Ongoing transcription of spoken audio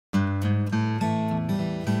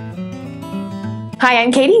Hi,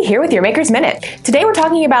 I'm Katie, here with your Maker's Minute. Today we're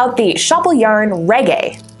talking about the Schoppel yarn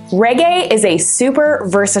Reggae. Reggae is a super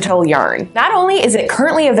versatile yarn. Not only is it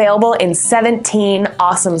currently available in 17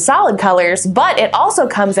 awesome solid colors, but it also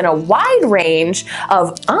comes in a wide range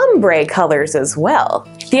of ombre colors as well.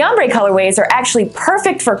 The ombre colorways are actually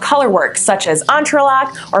perfect for color work such as entrelac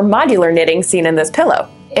or modular knitting seen in this pillow.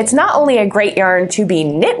 It's not only a great yarn to be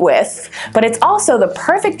knit with, but it's also the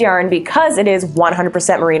perfect yarn because it is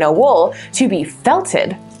 100% merino wool to be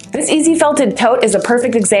felted. This easy felted tote is a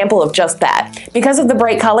perfect example of just that. Because of the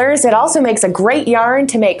bright colors, it also makes a great yarn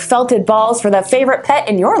to make felted balls for the favorite pet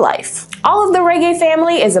in your life. All of the Reggae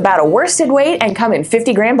family is about a worsted weight and come in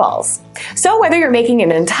 50-gram balls. So whether you're making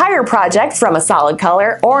an entire project from a solid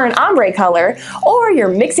color or an ombre color, or you're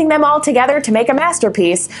mixing them all together to make a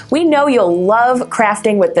masterpiece, we know you'll love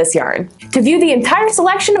crafting with this yarn. To view the entire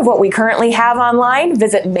selection of what we currently have online,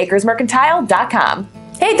 visit makersmercantile.com.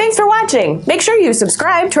 Hey, thanks for watching! Make sure you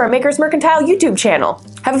subscribe to our Makers Mercantile YouTube channel.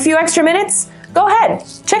 Have a few extra minutes? Go ahead,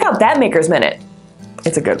 check out that Maker's Minute.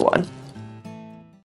 It's a good one.